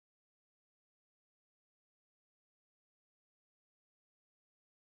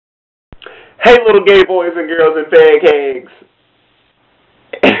Hey, little gay boys and girls and fag hags.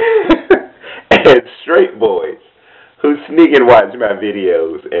 And straight boys who sneak and watch my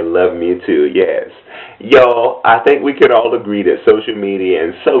videos and love me too, yes. Y'all, I think we can all agree that social media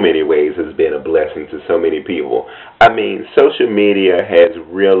in so many ways has been a blessing to so many people. I mean, social media has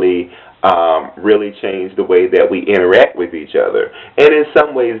really changed the way that we interact with each other. And in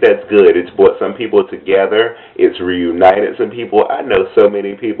some ways that's good. It's brought some people together. It's reunited some people. I know so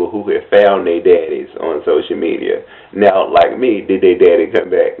many people who have found their daddies on social media. Now, like me, did their daddy come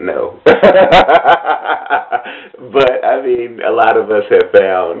back? No. But, I mean, a lot of us have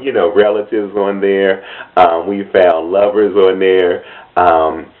found, relatives on there. We found lovers on there.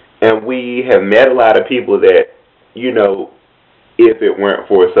 And we have met a lot of people that, if it weren't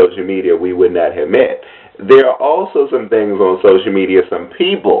for social media, we would not have met. There are also some things on social media, some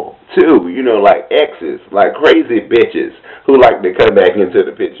people, too, like exes, like crazy bitches who like to come back into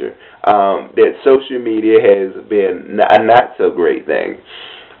the picture, that social media has been a not-so-great thing.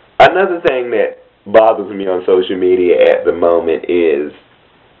 Another thing that bothers me on social media at the moment is,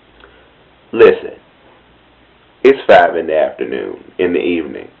 listen, it's 5 in the afternoon, in the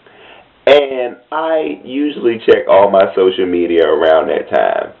evening. And I usually check all my social media around that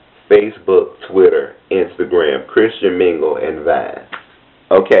time. Facebook, Twitter, Instagram, Christian Mingle, and Vine.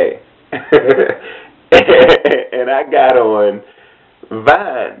 Okay. And I got on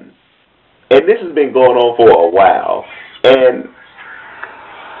Vine. And this has been going on for a while. And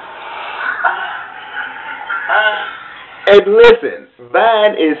listen,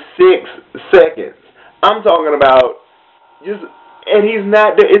 Vine is 6 seconds. I'm talking about just... And he's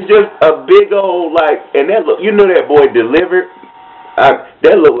not there. It's just a big old, and that look, that boy delivered?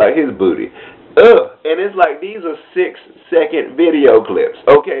 That looked like his booty. Ugh. And it's like, these are 6-second video clips,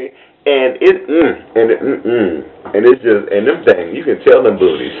 okay? And and it's just, and them things, you can tell them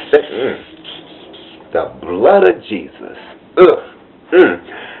booties. The blood of Jesus. Ugh.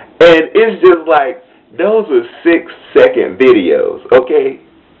 And it's just like, those are 6-second videos, okay?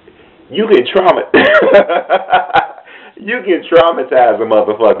 You can You can traumatize a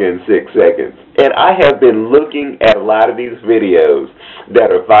motherfucker in 6 seconds. And I have been looking at a lot of these videos that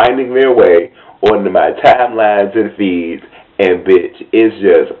are finding their way onto my timelines and feeds, and bitch, it's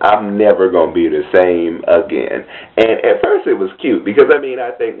just, I'm never going to be the same again. And at first it was cute, because, I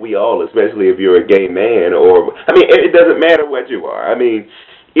think we all, especially if you're a gay man, it doesn't matter what you are.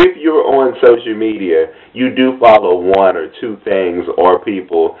 If you're on social media, you do follow 1 or 2 things or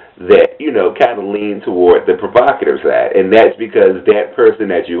people that, kind of lean toward the provocative side. And that's because that person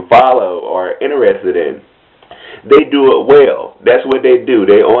that you follow or are interested in, they do it well. That's what they do.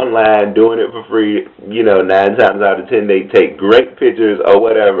 They're online doing it for free. 9 times out of 10, they take great pictures or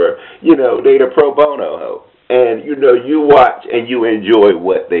whatever. They the pro bono hoe. And, you watch and you enjoy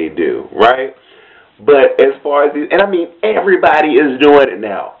what they do, right? But as far as everybody is doing it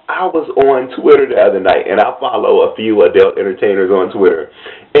now. I was on Twitter the other night, and I follow a few adult entertainers on Twitter.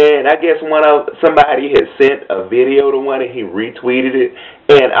 And I guess somebody had sent a video to one, and he retweeted it.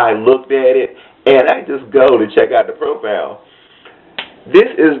 And I looked at it, and I just go to check out the profile. This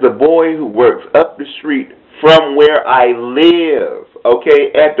is the boy who works up the street from where I live,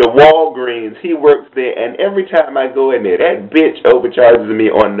 okay, at the Walgreens. He works there, and every time I go in there, that bitch overcharges me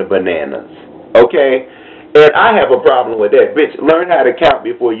on the bananas. Okay? And I have a problem with that. Bitch, learn how to count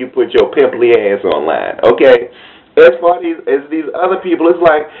before you put your pimply ass online. Okay? As far as these other people, it's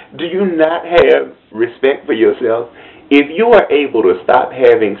like, do you not have respect for yourself? If you are able to stop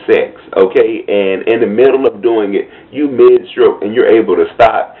having sex, okay, and in the middle of doing it, you mid-stroke and you're able to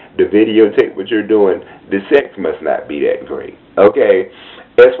stop to videotape what you're doing, the sex must not be that great. Okay?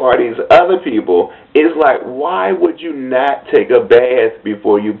 As far as these other people, it's like, why would you not take a bath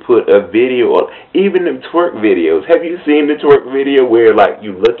before you put a video on? Even them twerk videos. Have you seen the twerk video where,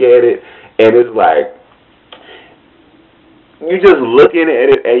 you look at it, and it's like, you're just looking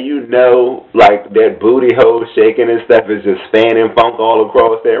at it, and that booty hole shaking and stuff is just fanning funk all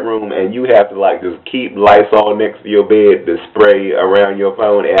across that room, and you have to, just keep Lysol next to your bed to spray around your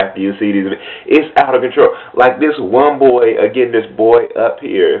phone after you see these. It's out of control. Like this one boy, again, this boy up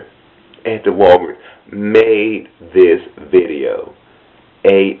here at the Walgreens made this video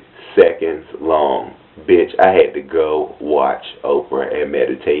 8 seconds long. Bitch, I had to go watch Oprah and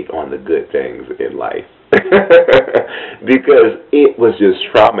meditate on the good things in life. Because it was just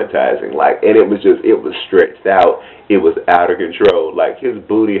traumatizing, and it was stretched out, it was out of control, his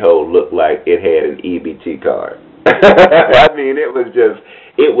booty hole looked like it had an EBT card.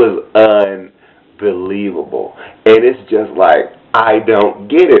 It was unbelievable, and it's just I don't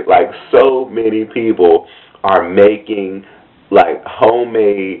get it, so many people are making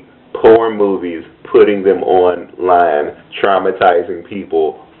homemade porn movies, putting them online, traumatizing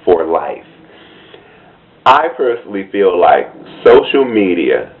people for life. I personally feel like social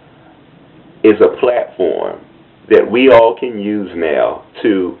media is a platform that we all can use now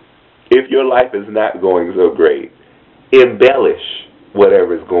to, if your life is not going so great, embellish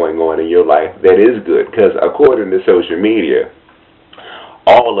whatever is going on in your life that is good. Because according to social media,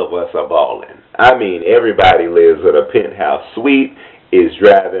 all of us are balling. I mean, everybody lives in a penthouse suite, is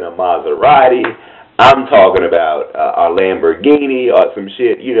driving a Maserati. I'm talking about a Lamborghini or some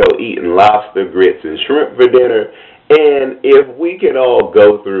shit, you know, eating lobster, grits, and shrimp for dinner. And if we can all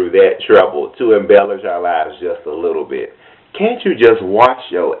go through that trouble to embellish our lives just a little bit, can't you just wash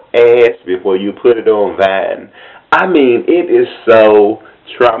your ass before you put it on Vine? I mean, it is so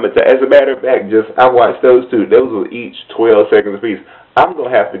traumatizing. As a matter of fact, I watched those two. Those were each 12 seconds apiece. I'm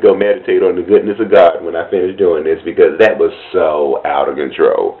going to have to go meditate on the goodness of God when I finish doing this because that was so out of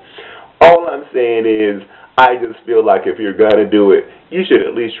control. All I'm saying is, I just feel like if you're going to do it, you should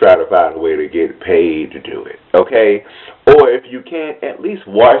at least try to find a way to get paid to do it, okay? Or if you can't, at least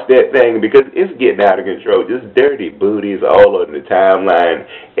watch that thing because it's getting out of control. Just dirty booties all on the timeline.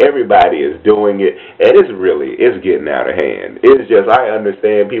 Everybody is doing it, and it's getting out of hand. It's just, I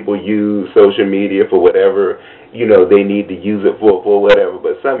understand people use social media for whatever, you know, they need to use it for whatever,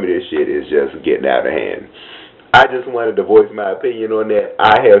 but some of this shit is just getting out of hand. I just wanted to voice my opinion on that.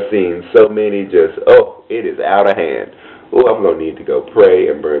 I have seen so many it is out of hand. Oh, I'm going to need to go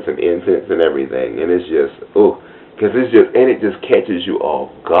pray and burn some incense and everything. And it's just, it just catches you off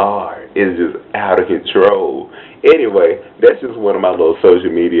guard. It's just out of control. Anyway, that's just one of my little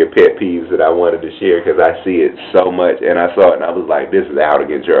social media pet peeves that I wanted to share because I see it so much. And I saw it and I was like, this is out of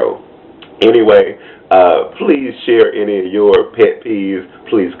control. Anyway, please share any of your pet peeves.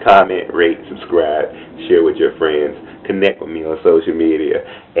 Please comment, rate, subscribe, share with your friends, connect with me on social media,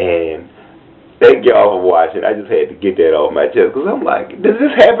 and thank y'all for watching. I just had to get that off my chest because I'm like, does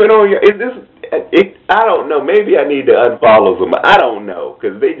this happen on your? I don't know. Maybe I need to unfollow them. I don't know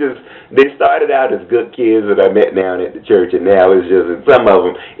because they started out as good kids that I met down at the church, and now it's just some of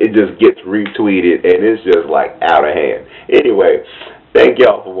them it just gets retweeted and it's just like out of hand. Anyway, thank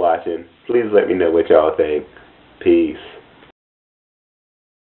y'all for watching. Please let me know what y'all think. Peace.